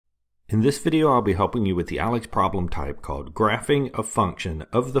In this video, I'll be helping you with the Aleks problem type called graphing a function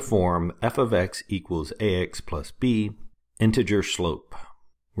of the form f of x equals ax plus b, integer slope.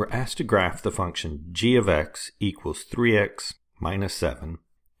 We're asked to graph the function g of x equals 3x minus 7,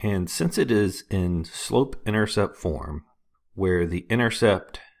 and since it is in slope-intercept form, where the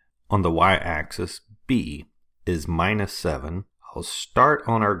intercept on the y-axis, b, is minus 7, I'll start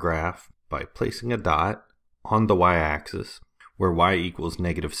on our graph by placing a dot on the y-axis where y equals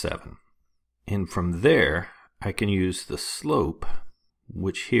negative 7. And from there, I can use the slope,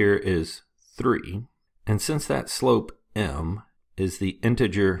 which here is 3. And since that slope m is the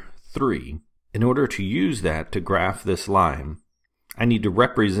integer 3, in order to use that to graph this line, I need to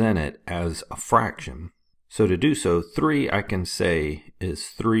represent it as a fraction. So to do so, 3 I can say is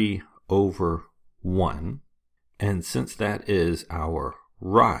 3 over 1. And since that is our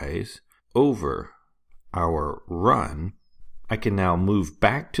rise over our run, I can now move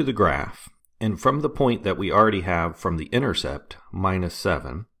back to the graph, and from the point that we already have from the intercept, minus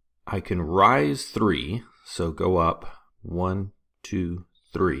 7, I can rise 3, so go up 1, 2,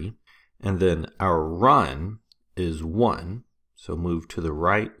 3, and then our run is 1, so move to the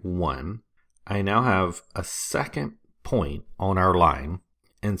right 1. I now have a second point on our line,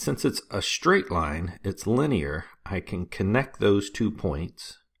 and since it's a straight line, it's linear, I can connect those 2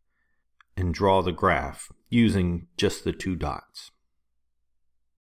 points and draw the graph using just the 2 dots.